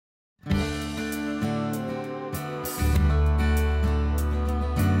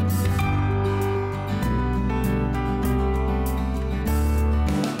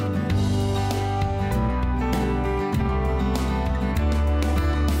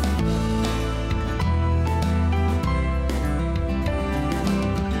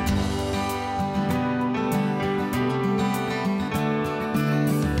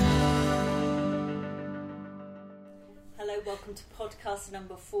welcome to podcast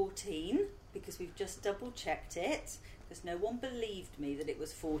number 14, because we've just double checked it, because no one believed me that it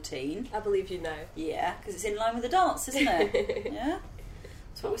was 14. I believe you now. Yeah, because it's in line with the dance, isn't it? Yeah?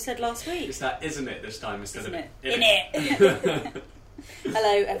 That's what we said last week. It's that isn't it this time instead Isn't of it? In it!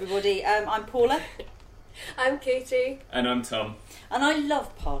 Hello everybody, I'm Paula. I'm Katie. And I'm Tom. And I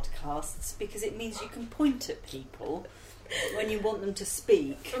love podcasts because it means you can point at people when you want them to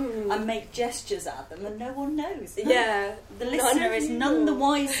speak and make gestures at them and no one knows. Yeah. The listener is none the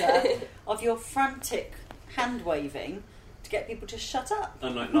wiser of your frantic hand waving to get people to shut up.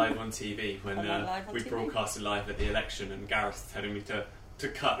 Unlike live on TV, when Live on we TV. broadcasted live at the election and Gareth telling me to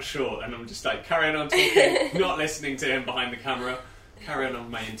cut short, and I'm just like carrying on talking, not listening to him behind the camera. Carrying on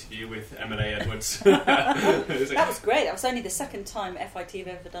my interview with Emily Edwards. That was great. That was only the second time FIT have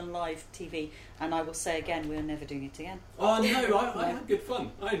ever done live TV, and I will say again, we're never doing it again. Oh no, I had good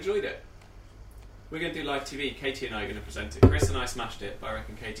fun. I enjoyed it. We're going to do live TV. Katie and I are going to present it. Chris and I smashed it, but I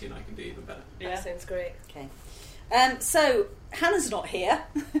reckon Katie and I can do even better. That sounds great. Okay. So Hannah's not here.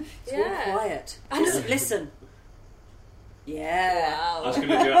 It's all quiet. Just listen. Yeah. Wow. I was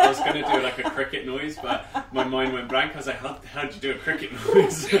going to do like a cricket noise, but my mind went blank. I was like, how do you do a cricket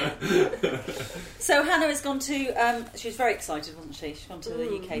noise? So Hannah has gone to. She was very excited, wasn't she? She's gone to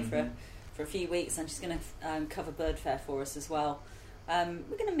the UK for a few weeks, and she's going to cover Bird Fair for us as well. We're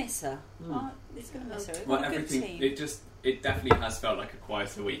going to miss her. It's going to miss her. We've got a good team. It definitely has felt like a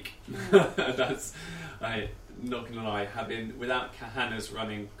quieter week. Not going to lie, having without Hannah's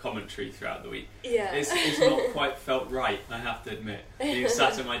running commentary throughout the week, it's not quite felt right. I have to admit, being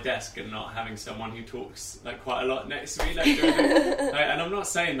sat at my desk and not having someone who talks like quite a lot next to me, and I'm not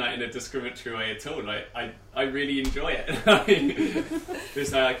saying that in a discriminatory way at all. Like I really enjoy it.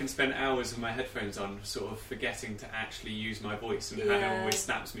 Because I can spend hours with my headphones on, sort of forgetting to actually use my voice, and Hannah always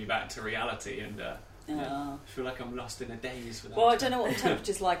snaps me back to reality and. I feel like I'm lost in a daze. Well, I don't know what the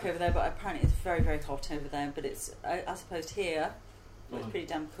temperature's like over there, but apparently it's very, very hot over there. But it's, I suppose, here it's pretty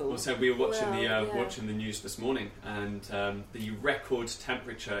damn cool. Well, so we were watching the news this morning, and the record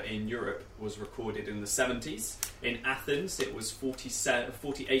temperature in Europe was recorded in the 70s. In Athens, it was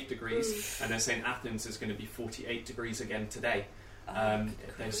 48 degrees, and they're saying Athens is going to be 48 degrees again today.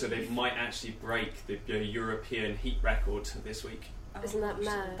 So they might actually break the European heat record this week. Isn't that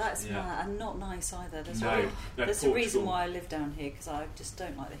mad? That's mad, and not nice either. There's No, a reason why I live down here, because I just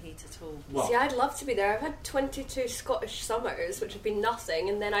don't like the heat at all. Well, see, I'd love to be there. I've had 22 Scottish summers, which have been nothing,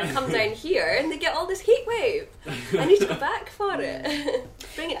 and then I come down here and they get all this heat wave. I need to go back for it.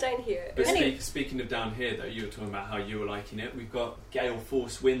 Bring it down here. But speaking of down here, though, you were talking about how you were liking it. We've got gale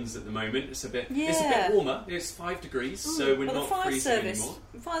force winds at the moment. It's a bit warmer. It's 5 degrees, so we're not freezing anymore.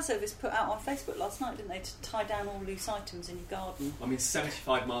 The fire service put out on Facebook last night, didn't they, to tie down all loose items in your garden? I mean,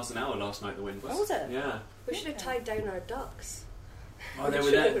 75 miles an hour last night the wind was. Oh, was it? Yeah. We should have tied down our ducks. Oh, they were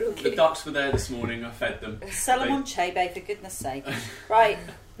there. The ducks were there this morning. I fed them. Sell them on Chebe, for goodness sake. Right,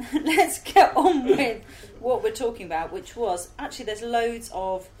 let's get on with what we're talking about, which was, actually there's loads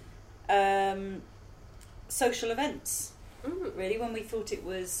of social events. Really, when we thought it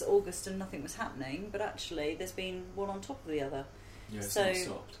was August and nothing was happening, but actually there's been one on top of the other. Yeah, it's so not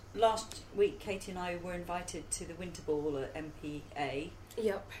stopped. Last week, Katie and I were invited to the Winter Ball at MPA.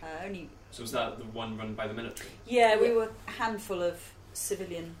 Yep. So was that the one run by the military? Yeah, we were a handful of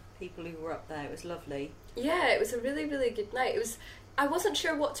civilian people who were up there. It was lovely. Yeah, it was a really, really good night. I wasn't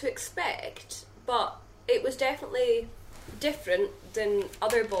sure what to expect, but it was definitely different than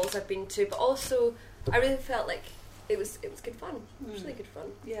other balls I've been to. But also, I really felt like it was good fun. It was really good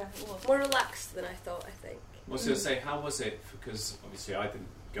fun. Yeah, it was. More relaxed than I thought, I think. I was going to say, how was it? Because obviously I didn't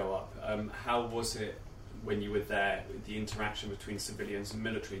go up. How was it when you were there? The interaction between civilians and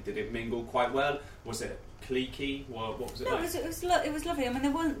military, did it mingle quite well? Was it cliquey? What was it like? It was lovely. I mean,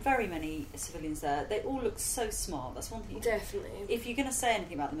 there weren't very many civilians there. They all looked so smart. That's one thing. Definitely. If you're going to say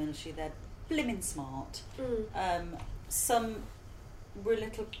anything about the military, they're blimmin' smart. Some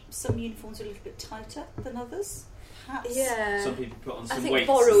uniforms were a little bit tighter than others. Perhaps. Yeah. Some people put on some I think weights.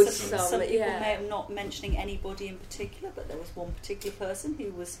 borrowed Some people may have not mentioning anybody in particular, but there was one particular person who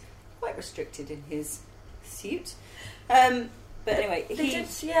was quite restricted in his suit. But anyway,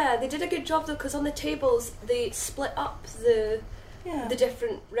 they did a good job though, because on the tables they split up the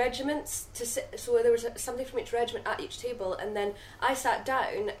different regiments to sit, so there was somebody from each regiment at each table, and then I sat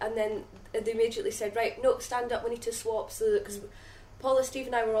down, and then they immediately said, right, no, stand up, we need to swap, so because Paula, Steve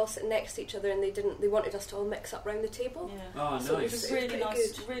and I were all sitting next to each other, and they wanted us to all mix up round the table. Yeah. Oh, nice. So it was really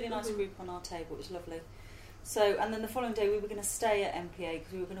nice, good. really nice group on our table. It was lovely. So, and then the following day we were going to stay at MPA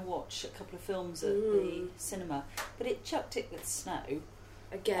because we were going to watch a couple of films at the cinema. But it chucked it with snow,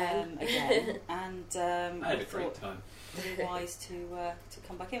 Again. And I had a great time. Really wise to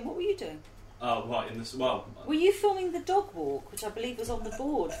come back in. What were you doing? Were you filming the dog walk, which I believe was on the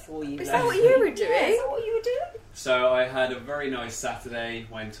board for you? Is that what you were doing? Yeah, is that what you were doing? So I had a very nice Saturday,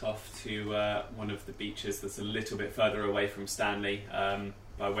 went off to one of the beaches that's a little bit further away from Stanley.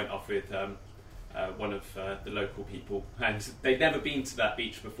 I went off with one of the local people, and they'd never been to that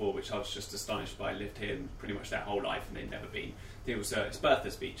beach before, which I was just astonished by. I lived here pretty much their whole life and they'd never been. I think it's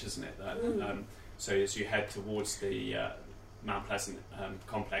Bertha's Beach, isn't it? So as you head towards the Mount Pleasant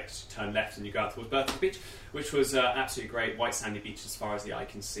complex, you turn left and you go out towards Bertha's Beach, which was absolutely great. White sandy beach as far as the eye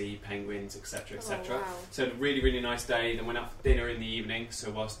can see, penguins, etc, etc. Wow. So a really, really nice day. Then went out for dinner in the evening.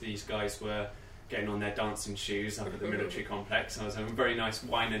 So whilst these guys were getting on their dancing shoes up at the military complex, I was having a very nice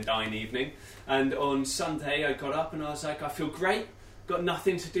wine and dine evening. And on Sunday I got up and I was like, I feel great, got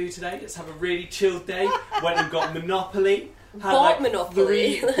nothing to do today, let's have a really chilled day. Went and got Monopoly. Bought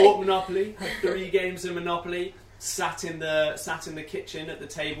Monopoly. Had 3 games of Monopoly. Sat in the kitchen at the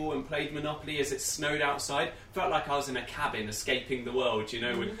table and played Monopoly as it snowed outside. Felt like I was in a cabin escaping the world,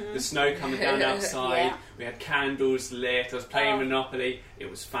 with the snow coming down outside. Yeah. We had candles lit. I was playing Monopoly. It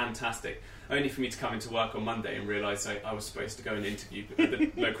was fantastic. Only for me to come into work on Monday and realise I was supposed to go and interview the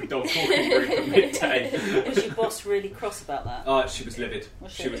local dog walking group at midday. Was your boss really cross about that? Oh, she was livid.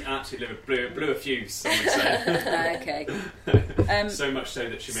 She was absolutely livid. Blew a fuse, some would say. Okay. So much so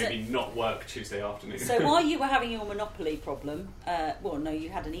that she made me not work Tuesday afternoon. So while you were having your Monopoly problem, you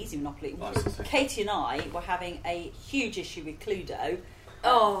had an easy Monopoly. Katie and I were having a huge issue with Cluedo.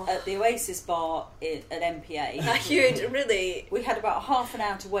 At the Oasis bar at MPA. Huge, really. We had about half an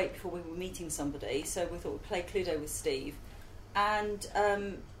hour to wait before we were meeting somebody, so we thought we'd play Cluedo with Steve. And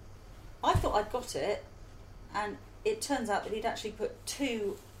I thought I'd got it, and it turns out that he'd actually put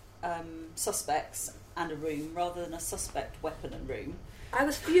 2 suspects and a room rather than a suspect, weapon and room. I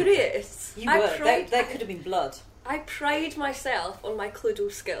was furious. You were. There could have been blood. I pride myself on my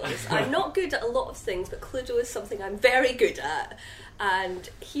Cluedo skills. I'm not good at a lot of things, but Cluedo is something I'm very good at. And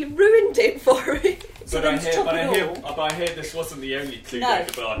he ruined it for me. But I hear this wasn't the only Cluedo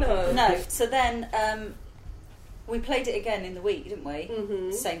debacle. No. So then we played it again in the week, didn't we?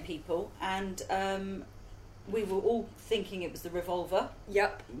 Mm-hmm. Same people. And we were all thinking it was the revolver.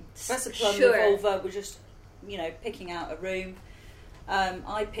 Yep. Professor Plum, revolver, we're just, picking out a room.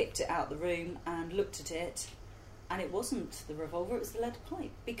 I picked it out the room and looked at it. And it wasn't the revolver, it was the lead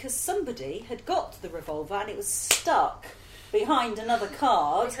pipe. Because somebody had got the revolver and it was stuck behind another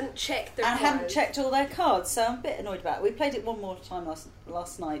card. They hadn't checked their cards. Hadn't checked all their cards, so I'm a bit annoyed about it. We played it one more time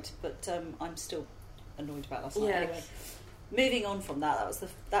last night, but I'm still annoyed about last night. Anyway, moving on from that,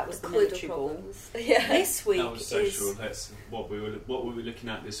 that was the military ball. Yeah. This week that was social. That's what we were looking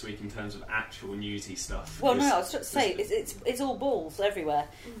at this week in terms of actual newsy stuff. Well, I was trying to say it's all balls everywhere.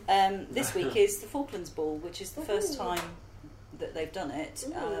 This week is the Falklands Ball, which is the first time that they've done it.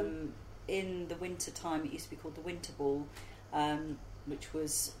 In the winter time, it used to be called the Winter Ball, which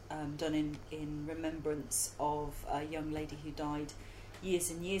was done in remembrance of a young lady who died years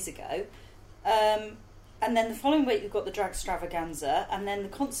and years ago. And then the following week we've got the Drag Extravaganza, and then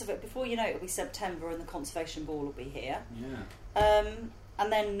before you know it, it'll be September and the Conservation Ball will be here. Yeah.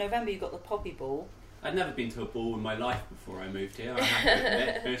 And then November you've got the Poppy Ball. I'd never been to a ball in my life before I moved here. I have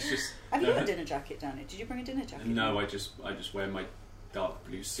to admit. It's just. Have you got a dinner jacket down here? Did you bring a dinner jacket? No, I just wear my dark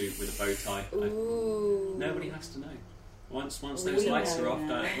blue suit with a bow tie. Nobody has to know. Once those lights are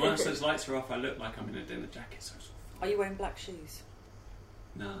off, I look like I'm in a dinner jacket. So are you wearing black shoes?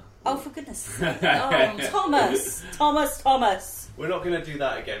 No. Oh, for goodness sake. Thomas. We're not going to do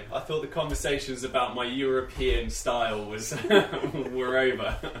that again. I thought the conversations about my European style were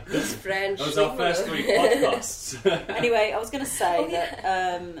over. It's French. That was our first 3 podcasts. Anyway, I was going to say that,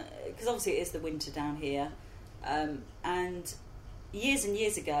 because obviously it is the winter down here, and years and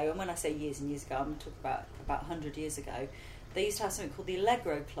years ago, and when I say years and years ago, I'm talking about 100 years ago, they used to have something called the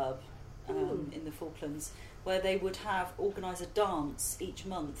Allegro Club in the Falklands, where they would organise a dance each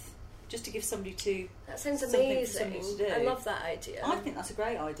month, just to give somebody to... That sounds amazing. To do. I love that idea. I think that's a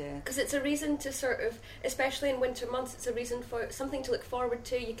great idea. Because it's a reason to sort of, especially in winter months, it's a reason for something to look forward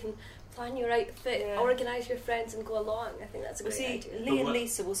to. You can plan your outfit, organise your friends and go along. I think that's a great idea. Lee and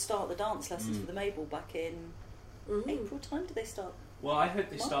Lisa will start the dance lessons for the Mabel back in April time. Did they start? Well, I hope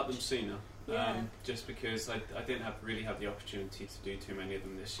they start them sooner. Yeah. Just because I didn't really have the opportunity to do too many of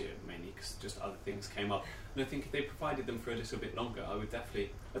them this year, mainly because just other things came up. And I think if they provided them for a little bit longer, I'd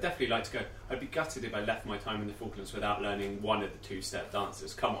definitely like to go. I'd be gutted if I left my time in the Falklands without learning one of the 2-step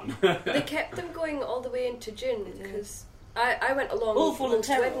dances. Come on. They kept them going all the way into June because I went along all most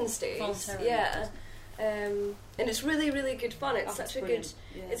voluntarily. Wednesdays. Voluntarily. Yeah. and it's really, really good fun. It's such a good,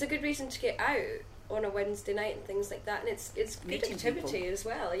 it's a good reason to get out on a Wednesday night and things like that, and it's good activity as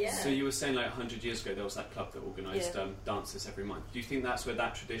well. Yeah. So you were saying 100 years ago there was that club that organised dances every month. Do you think that's where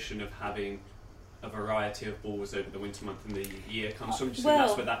that tradition of having a variety of balls over the winter month and the year comes from? Do you think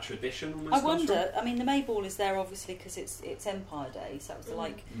that's where that tradition almost comes from? I wonder. I mean, the May ball is there obviously because it's Empire Day, so that was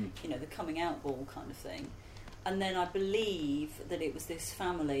the coming out ball kind of thing. And then I believe that it was this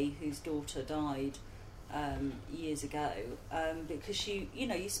family whose daughter died years ago, because you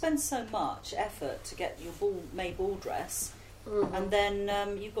spend so much effort to get your May ball dress, and then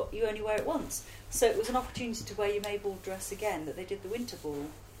you only wear it once. So it was an opportunity to wear your May ball dress again that they did the winter ball,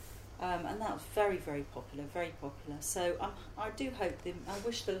 and that was very, very popular, very popular. So I do hope I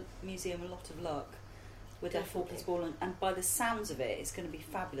wish the museum a lot of luck with their Falklands ball, and by the sounds of it, it's going to be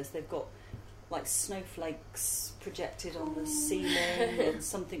fabulous. They've got like snowflakes projected on the ceiling and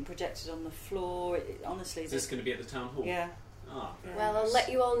something projected on the floor. Honestly, is this going to be at the town hall? Yeah. Oh, well, I'll let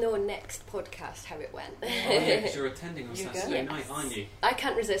you all know next podcast how it went. Oh yeah, because you're attending on Saturday night, aren't you? I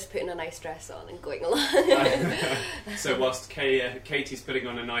can't resist putting a nice dress on and going along. So whilst Katie's putting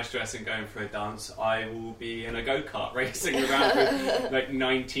on a nice dress and going for a dance, I will be in a go-kart racing around with like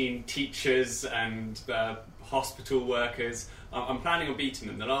 19 teachers and hospital workers. I'm planning on beating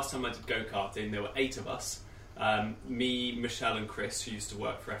them. The last time I did go-karting, there were 8 of us. Me, Michelle and Chris, who used to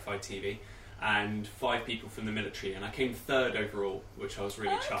work for FITV, and 5 people from the military, and I came 3rd overall, which I was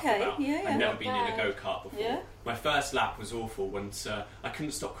really chuffed about. I'd never been in a go-kart before. Yeah. My first lap was awful once I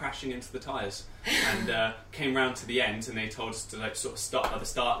couldn't stop crashing into the tyres, and came round to the end, and they told us to sort of stop by the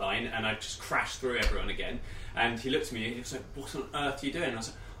start line, and I just crashed through everyone again. And he looked at me and he was like, "What on earth are you doing?" And I was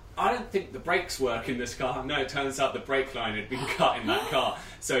like, "I don't think the brakes work in this car." No, it turns out the brake line had been cut in that car.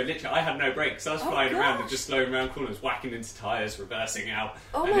 So literally, I had no brakes. I was flying around and just slowing around corners, whacking into tyres, reversing out.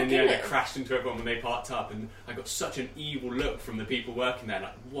 And in the end, I crashed into everyone when they parked up. And I got such an evil look from the people working there.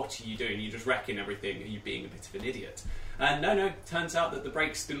 Like, "What are you doing? You're just wrecking everything. Are you being a bit of an idiot?" And no, turns out that the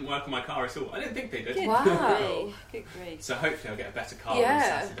brakes didn't work on my car at all. I didn't think they did. Wow. Good grief. So hopefully I'll get a better car on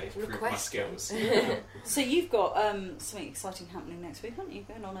Saturday to prove my skills. So you've got something exciting happening next week, aren't you?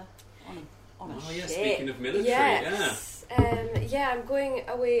 Going on a ship. Speaking of military, yes. I'm going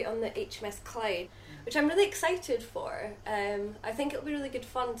away on the HMS Clyde, which I'm really excited for. I think it'll be really good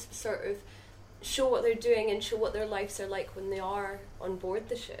fun to sort of show what they're doing and show what their lives are like when they are on board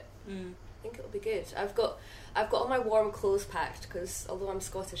the ship. I think it'll be good. I've got all my warm clothes packed because although I'm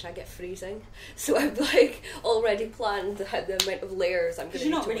Scottish, I get freezing. So I've already planned the amount of layers I'm going to need to wear.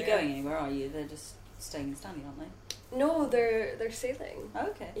 You're not really going anywhere, are you? They're just staying in Stanley, aren't they? No, they're sailing. Oh,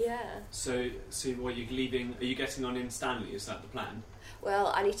 okay. Yeah. So what are you leaving? Are you getting on in Stanley? Is that the plan?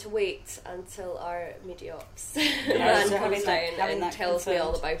 Well, I need to wait until our media ops man comes down and tells me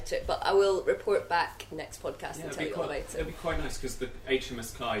all about it. But I will report back next podcast and tell you all about it. It'll be quite nice because the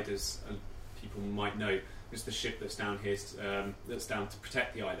HMS Clyde, as people might know, is the ship that's down here, that's down to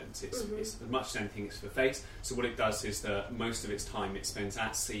protect the islands. It's as much as anything, it's for face. So what it does is that most of its time it spends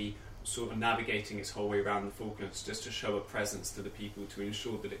at sea, sort of navigating its whole way around the Falklands, just to show a presence to the people, to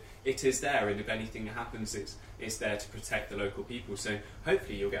ensure that it is there, and if anything happens, it's there to protect the local people. So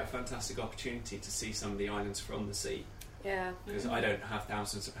hopefully you'll get a fantastic opportunity to see some of the islands from the sea. Yeah. Because I don't have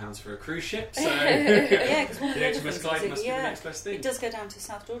thousands of pounds for a cruise ship, so because the HMS Clyde must be the next best thing. It does go down to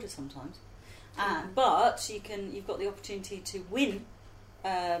South Georgia sometimes, but you've got the opportunity to win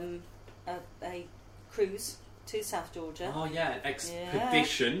a cruise to South Georgia. Oh yeah,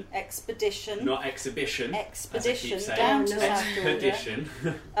 expedition. Not exhibition. Expedition down to South Georgia.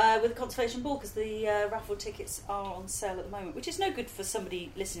 With a conservation ball, because the raffle tickets are on sale at the moment, which is no good for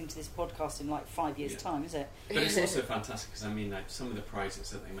somebody listening to this podcast in 5 years' time, is it? But it's also fantastic because some of the prizes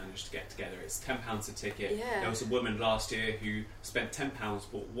that they managed to get together, it's £10 a ticket. Yeah. There was a woman last year who spent £10,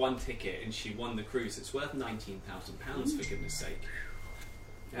 bought one ticket, and she won the cruise. It's worth £19,000 for goodness sake.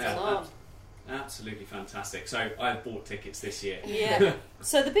 That's a lot. Absolutely fantastic. So I've bought tickets this year. Yeah.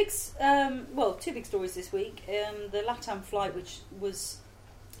 So the big, two big stories this week. The LATAM flight, which was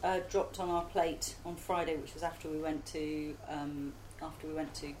dropped on our plate on Friday, which was after we went to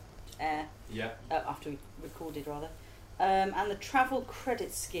air. Yeah. After we recorded, rather. And the travel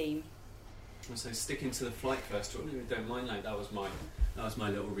credit scheme. So sticking to the flight first, don't mind. That was my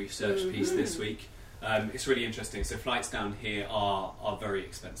little research piece this week. It's really interesting. So flights down here are very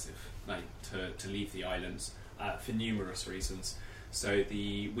expensive, to leave the islands for numerous reasons. So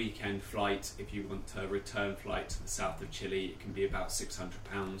the weekend flight, if you want a return flight to the south of Chile, it can be about £600.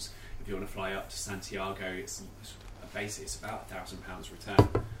 If you want to fly up to Santiago, it's about £1,000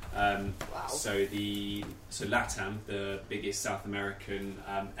 return. Wow. So LATAM, the biggest South American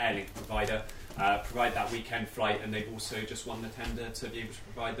Airlink provider, provide that weekend flight, and they've also just won the tender to be able to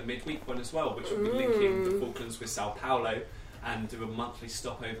provide the midweek one as well, which will be linking the Falklands with Sao Paulo and do a monthly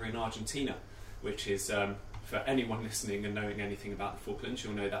stopover in Argentina, which is, for anyone listening and knowing anything about the Falklands,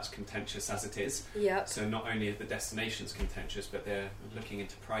 you'll know that's contentious as it is. Yep. So not only are the destinations contentious, but they're looking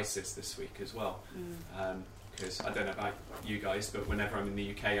into prices this week as well. Because I don't know about you guys, but whenever I'm in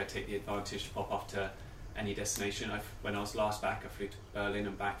the UK, I take the advantage to pop off to any destination. When I was last back, I flew to Berlin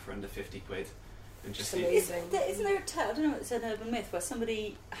and back for under 50 quid. And just isn't there a tale, I don't know, it's an urban myth, where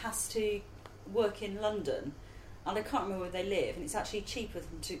somebody has to work in London, and I can't remember where they live, and it's actually cheaper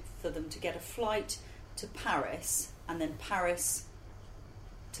for them to get a flight to Paris and then Paris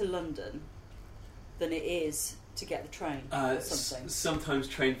to London than it is to get the train or something. Sometimes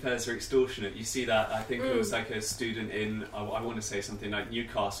train fares are extortionate. You see that. I think it was like a student in, I want to say something like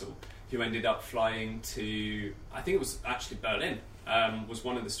Newcastle, who ended up flying to, I think it was actually Berlin, was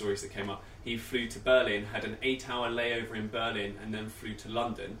one of the stories that came up. He flew to Berlin, had an 8-hour layover in Berlin, and then flew to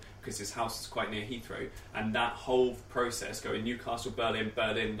London because his house is quite near Heathrow. And that whole process, going Newcastle, Berlin,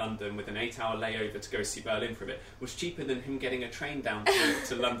 London, with an 8-hour layover to go see Berlin for a bit, was cheaper than him getting a train down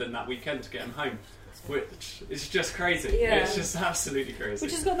to London that weekend to get him home. Which is just crazy. Yeah. It's just absolutely crazy.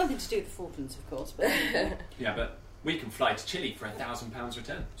 Which has got nothing to do with the Falklands, of course. But yeah, but we can fly to Chile for £1,000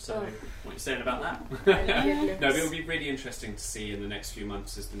 return. So what are you saying about that? No, but it'll be really interesting to see in the next few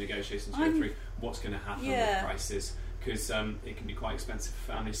months as the negotiations go through what's going to happen with prices. Because it can be quite expensive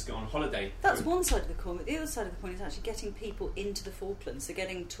for families to go on holiday. That's one side of the coin, but the other side of the coin is actually getting people into the Falklands, so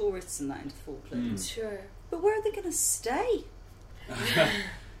getting tourists and that into the Falklands. Sure. But where are they going to stay?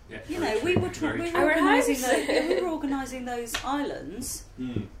 Yeah, you know, we were organising those islands,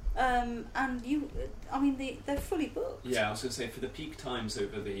 and they're fully booked. Yeah, I was going to say, for the peak times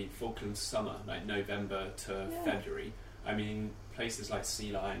over the Falklands summer, like November to February, I mean, places like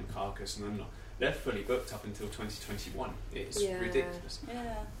Sea Lion, Carcass, and they're fully booked up until 2021. It's ridiculous.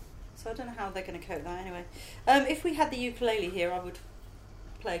 Yeah. So I don't know how they're going to cope with that anyway. If we had the ukulele here, I would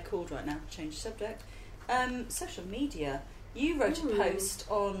play a chord right now, change subject. Social media. You wrote a post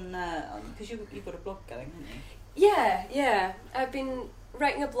on, because you've got a blog going, haven't you? Yeah. I've been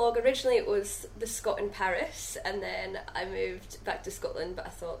writing a blog. Originally it was the Scot in Paris, and then I moved back to Scotland, but I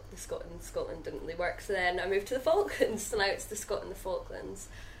thought the Scot in Scotland didn't really work, so then I moved to the Falklands, so now it's the Scot in the Falklands.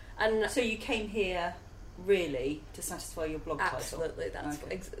 And so you came here really to satisfy your blog title? Absolutely,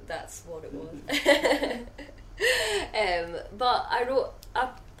 that's what it was. But I wrote a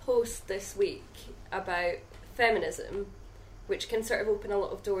post this week about feminism, which can sort of open a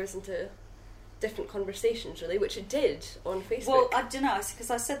lot of doors into different conversations, really, which it did on Facebook. Well, I don't know,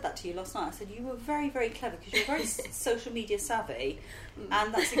 because I said that to you last night. I said you were very, very clever, because you're very social media savvy,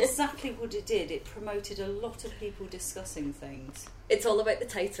 and that's exactly what it did. It promoted a lot of people discussing things. It's all about the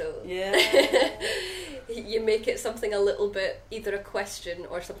title. Yeah. You make it something a little bit, either a question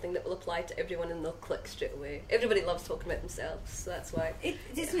or something that will apply to everyone, and they'll click straight away. Everybody loves talking about themselves, so that's why.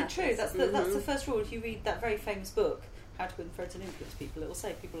 Isn't it true? That's the first rule. If you read that very famous book, How to Win Friends and Influence People, it will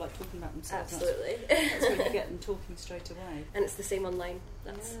say people like talking about themselves. Absolutely. That's where you get them talking straight away. And it's the same online.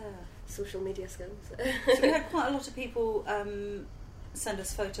 That's social media skills. So we had quite a lot of people send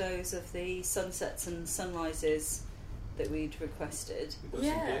us photos of the sunsets and sunrises that we'd requested. We've got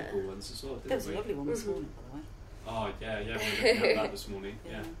some beautiful ones as well, didn't we? There was a lovely one this morning, by the way. Oh, yeah, we were looking at that this morning,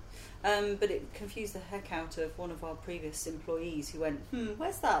 yeah. But it confused the heck out of one of our previous employees who went,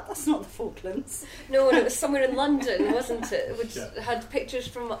 where's that? That's not the Falklands. No, and it was somewhere in London, wasn't it? Which had pictures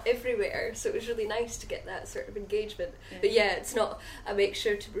from everywhere, so it was really nice to get that sort of engagement. Yeah. But it's not, I make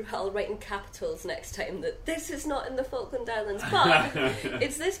sure I'll write in capitals next time that this is not in the Falkland Islands, but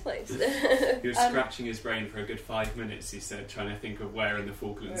it's this place. He was scratching his brain for a good 5 minutes, he said, trying to think of where in the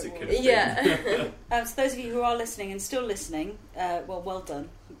Falklands it could have been. So those of you who are listening and still listening, well done.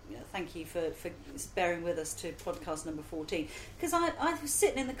 Thank you for bearing with us to podcast number 14. Because I was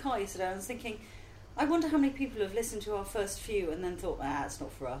sitting in the car yesterday and I was thinking, I wonder how many people have listened to our first few and then thought, it's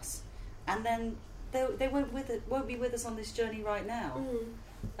not for us. And then they won't be with us on this journey right now.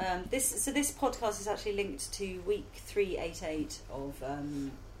 This podcast is actually linked to week 388 of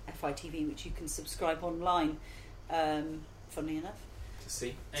FITV, which you can subscribe online, funnily enough. To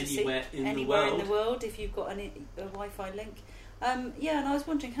see anywhere in the world if you've got a Wi-Fi link. And I was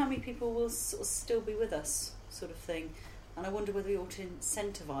wondering how many people will sort of still be with us, sort of thing. And I wonder whether we ought to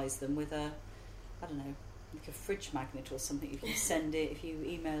incentivise them with like a fridge magnet or something. If you send it, if you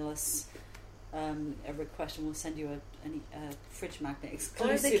email us a request, and we'll send you a fridge magnet,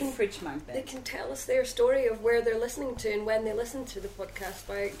 exclusive fridge magnet. They can tell us their story of where they're listening to and when they listen to the podcast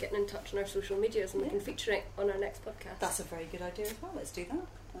by getting in touch on our social medias, and we can feature it on our next podcast. That's a very good idea as well. Let's do that.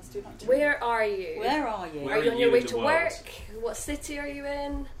 Where are you? Where are you? Are you on your way to work? What city are you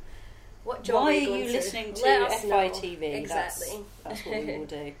in? What job Why are you listening to FITV? Exactly. That's what we will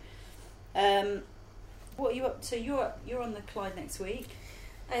do. What are you up to? You're on the Clyde next week.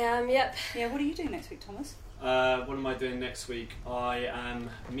 I am, yep. Yeah, what are you doing next week, Thomas? What am I doing next week? I am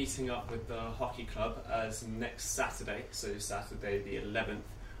meeting up with the hockey club as next Saturday, so Saturday the 11th.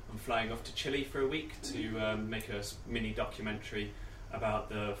 I'm flying off to Chile for a week to make a mini documentary about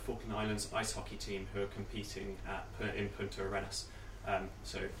the Falkland Islands ice hockey team who are competing in Punta Arenas.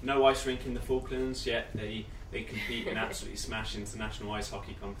 So no ice rink in the Falklands yet. They compete and absolutely smash international ice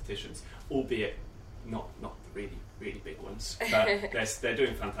hockey competitions, albeit not the really big ones, but they're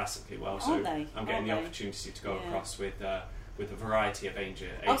doing fantastically well. So I'm getting the opportunity to go across with a variety of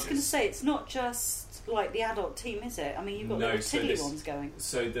ages. I was going to say, it's not just like the adult team, is it? I mean, you've got the tiddly ones going.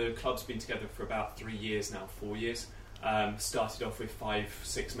 So the club's been together for about 3 years now, 4 years. Started off with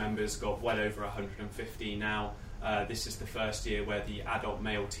 5-6 members, got well over 150 now. This is the first year where the adult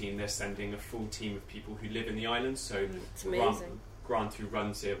male team, they're sending a full team of people who live in the islands. So it's amazing. Grant, who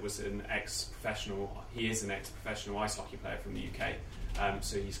runs it, was an ex-professional. He is an ex-professional ice hockey player from the UK.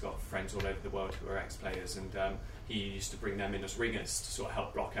 So he's got friends all over the world who are ex-players, and he used to bring them in as ringers to sort of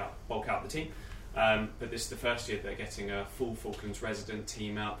help bulk out the team. But this is the first year they're getting a full Falklands resident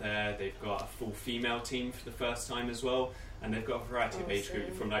team out there. They've got a full female team for the first time as well, and they've got a variety of age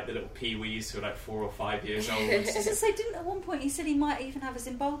group, from like the little peewees who are like 4 or 5 years old. I was going to say, didn't at one point he said he might even have a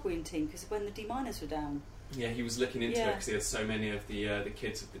Zimbabwean team because when the D minors were down. Yeah, he was looking into it because he has so many of the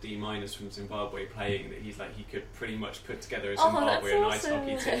kids of the D minors from Zimbabwe playing that he's like he could pretty much put together a Zimbabwean ice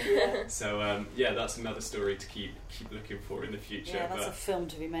hockey team. So that's another story to keep looking for in the future. Yeah, that's a film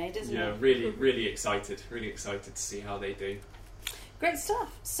to be made, isn't it? Yeah, really excited to see how they do. Great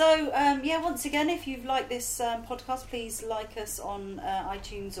stuff. So once again, if you've liked this podcast, please like us on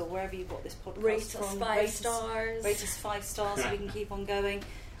iTunes or wherever you got this podcast. Rate us 5 stars. Rate us 5 stars so we can keep on going.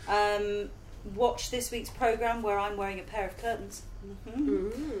 Watch this week's programme where I'm wearing a pair of curtains.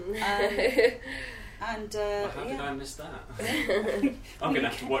 Mm-hmm. How did I miss that? I'm going to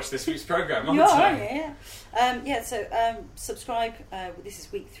have to watch this week's programme, aren't I? So subscribe. This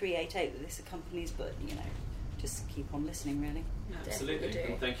is week 388 that this accompanies, but just keep on listening, really. Yeah, absolutely.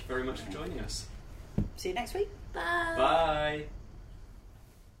 And thank you very much for joining us. See you next week. Bye. Bye.